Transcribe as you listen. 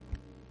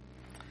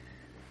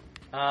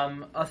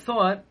A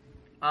thought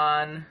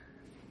on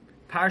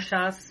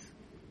Parshas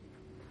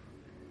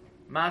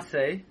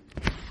Maseh.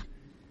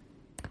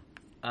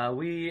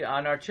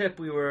 On our trip,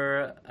 we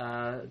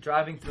were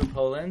driving through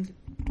Poland,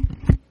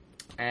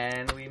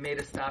 and we made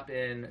a stop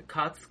in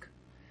Kotsk,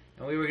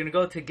 and we were going to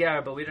go to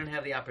Ger, but we didn't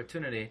have the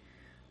opportunity.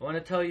 I want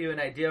to tell you an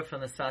idea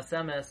from the Sfas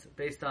Emes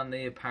based on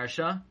the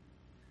Parsha.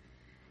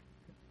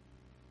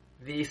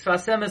 The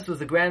Sfas Emes was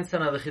the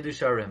grandson of the Chidush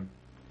Harim.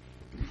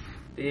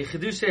 The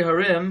Chidush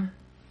Harim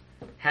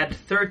had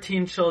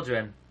 13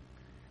 children.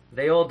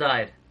 They all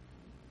died.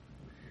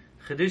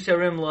 Chidush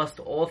Harim lost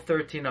all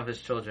 13 of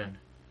his children.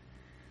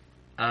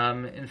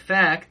 In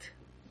fact,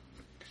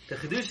 the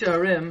Chidush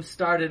Harim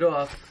started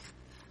off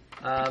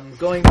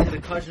going to the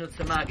Kazhnut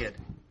Samagid.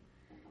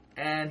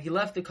 And he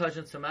left the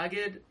Kazhnut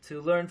Samagid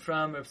to learn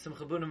from Reb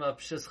Simcha Bunim of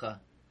Pshischa.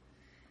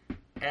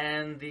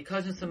 And the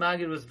Kazhnut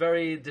Samagid was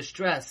very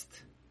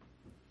distressed.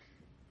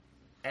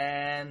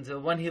 And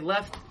when he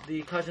left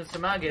the Kazhnut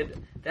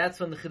Samagid, that's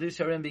when the Chidush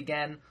Harim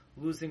began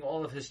losing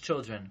all of his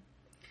children.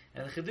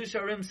 And the Chidush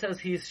Harim says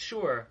he's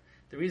sure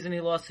the reason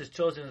he lost his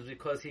children is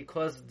because he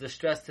caused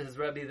distress to his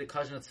Rebbe, the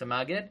Kazhnut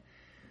Samagid.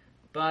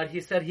 But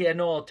he said he had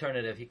no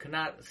alternative. He could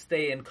not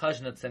stay in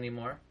Kazhnuts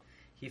anymore.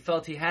 He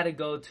felt he had to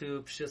go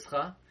to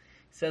Pshischa.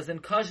 He says in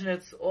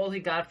Kazhnuts, all he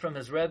got from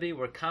his Rebbe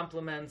were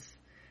compliments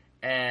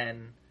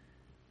and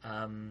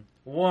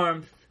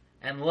warmth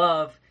and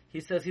love. He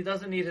says he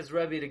doesn't need his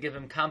Rebbe to give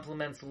him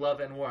compliments, love,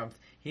 and warmth.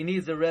 He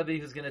needs a Rebbe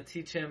who's going to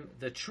teach him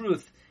the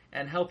truth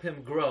and help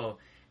him grow.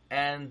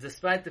 And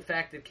despite the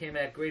fact it came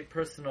at great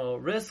personal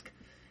risk,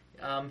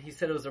 he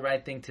said it was the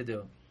right thing to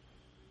do.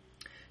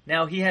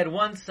 Now, he had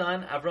one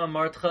son, Avram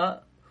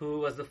Martcha, who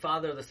was the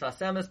father of the Sfas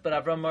Emes, but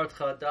Avram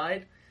Martcha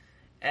died,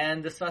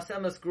 and the Sfas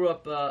Emes grew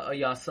up a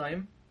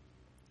Yasaim.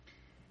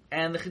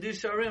 And the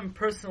Chidush Harim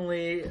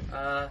personally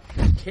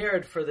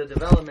cared for the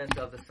development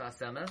of the Sfas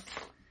Emes.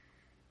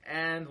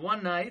 And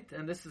one night,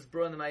 and this is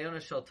brought in the Mayona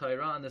Shel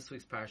Torah on this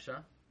week's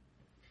Parsha,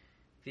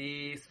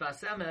 the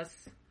Sfas Emes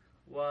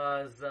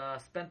was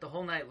spent the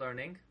whole night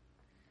learning,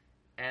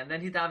 and then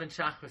he davened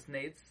Shachris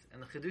Nates,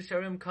 and the Chidush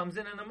Harim comes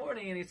in the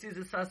morning and he sees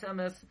the Sfas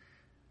Emes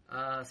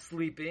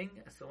sleeping.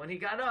 So when he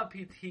got up,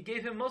 he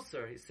gave him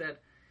Musar. He said,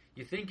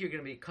 "You think you're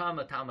going to become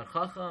a Talmid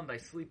Chacham by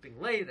sleeping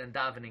late and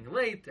davening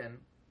late,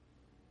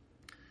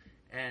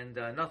 and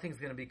nothing's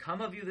going to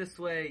become of you this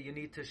way. You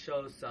need to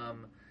show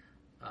some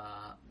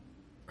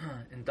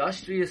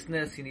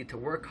industriousness. You need to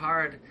work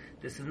hard.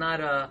 This is not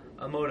a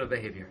mode of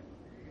behavior."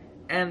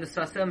 And the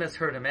Sfas Emes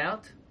heard him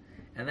out,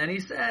 and then he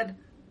said,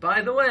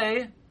 "By the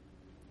way,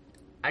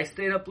 I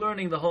stayed up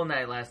learning the whole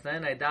night last night,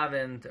 and I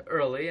davened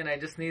early, and I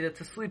just needed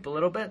to sleep a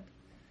little bit."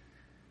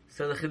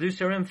 So the Chidush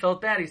Harim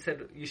felt bad. He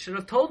said, "You should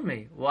have told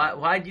me.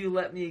 Why do you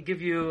let me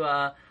give you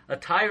a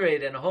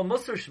tirade and a whole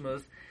Musar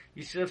Shmuz?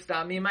 You should have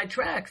stopped me in my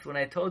tracks when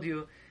I told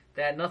you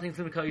that nothing's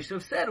going to come. You should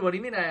have said, what do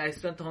you mean I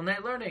spent the whole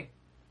night learning?"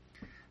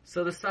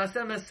 So the Sfas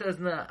Emes says,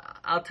 "No,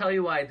 I'll tell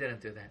you why I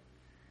didn't do that."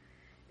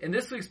 In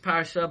this week's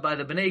Parsha, by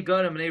the Bnei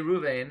Gad and Bnei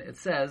Ruvain, it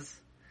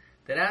says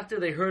that after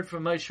they heard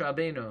from Moshe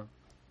Rabbeinu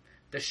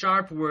the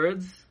sharp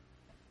words,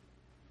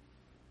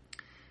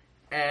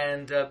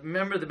 and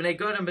remember the Bnei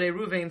Gad and Bnei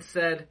Ruvain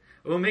said,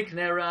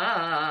 "Umikne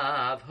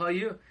Rav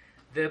Hayu."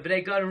 The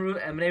Bnei Gad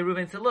and Bnei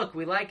Ruvain said, "Look,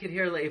 we like it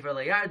here, Le'ever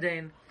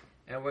Le'Yarden,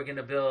 and we're going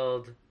to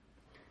build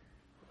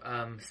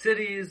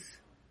cities,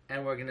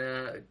 and we're going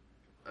to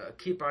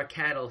keep our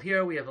cattle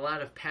here. We have a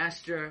lot of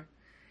pasture."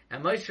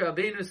 And Moshe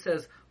Rabbeinu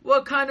says,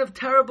 "What kind of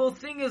terrible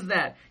thing is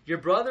that? Your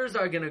brothers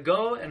are going to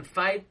go and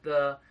fight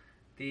the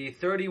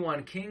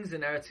 31 kings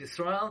in Eretz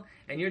Yisrael,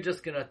 and you're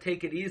just going to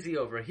take it easy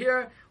over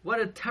here?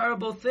 What a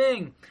terrible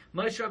thing."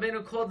 Moshe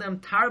Rabbeinu called them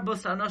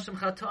Tarbus Anoshim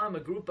Chatam,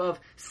 a group of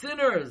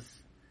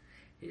sinners.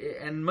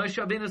 And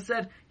Moshe Rabbeinu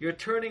said, "You're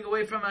turning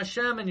away from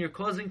Hashem and you're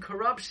causing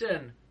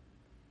corruption."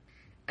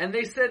 And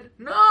they said,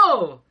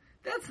 "No,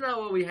 that's not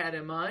what we had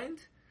in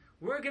mind.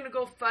 We're going to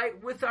go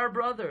fight with our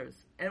brothers,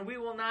 and we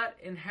will not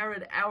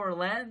inherit our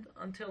land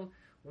until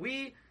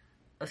we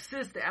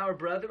assist our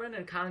brethren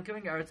in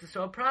conquering Eretz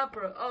Yisrael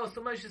proper." Oh,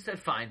 so Moshe said,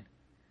 "Fine."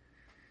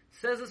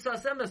 Says the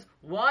Sfas Emes,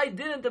 why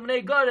didn't the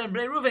Bnei Gad and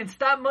Bnei Ruvain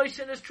stop Moshe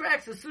in his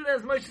tracks as soon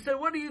as Moshe said,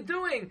 "What are you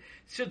doing?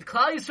 Should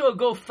Klal Yisrael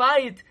go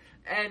fight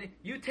and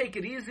you take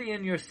it easy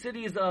in your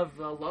cities of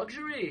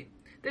luxury?"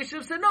 They should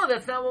have said, "No,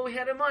 that's not what we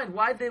had in mind."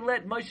 Why'd they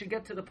let Moshe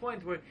get to the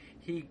point where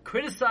he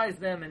criticized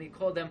them and he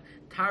called them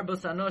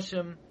Tarbus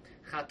Anoshim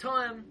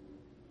Chatoim?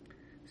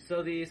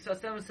 So the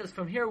Sfas Emes says,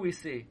 from here we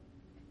see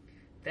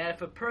that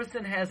if a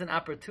person has an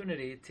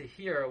opportunity to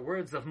hear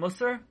words of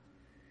Musar,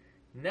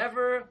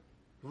 never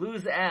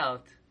lose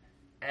out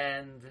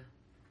and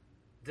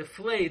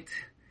deflate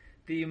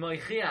the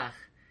Moichiach,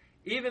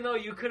 even though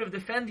you could have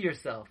defended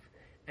yourself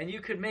and you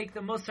could make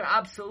the Musar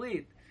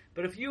obsolete.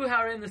 But if you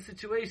are in the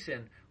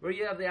situation where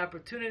you have the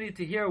opportunity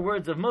to hear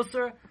words of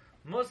Musar,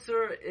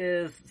 Musar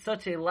is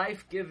such a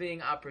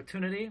life-giving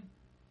opportunity.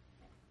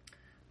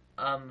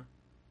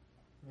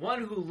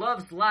 One who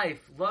loves life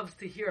loves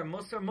to hear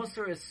Musar.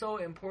 Musar is so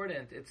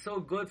important. It's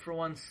so good for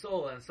one's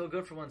soul and so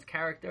good for one's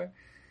character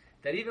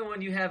that even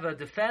when you have a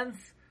defense,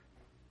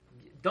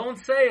 don't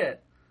say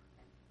it.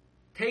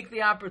 Take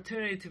the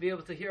opportunity to be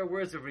able to hear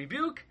words of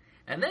rebuke,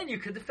 and then you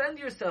could defend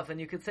yourself, and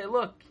you could say,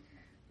 look,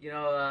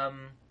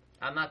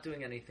 I'm not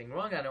doing anything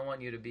wrong. I don't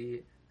want you to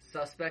be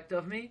suspect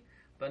of me.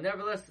 But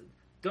nevertheless,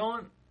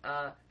 don't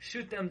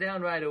shoot them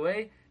down right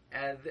away.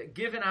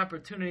 Give an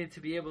opportunity to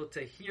be able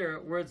to hear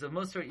words of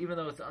Musar, even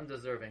though it's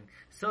undeserving.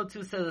 So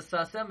too says the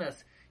Sas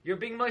Emes, you're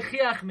being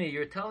moichiach me.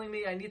 You're telling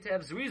me I need to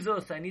have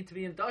zrizos. I need to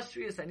be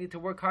industrious. I need to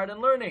work hard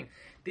in learning.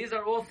 These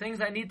are all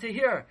things I need to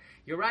hear.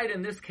 You're right.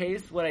 In this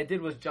case, what I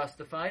did was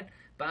justified,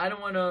 but I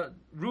don't want to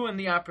ruin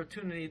the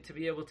opportunity to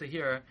be able to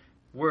hear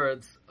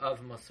words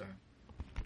of Musar.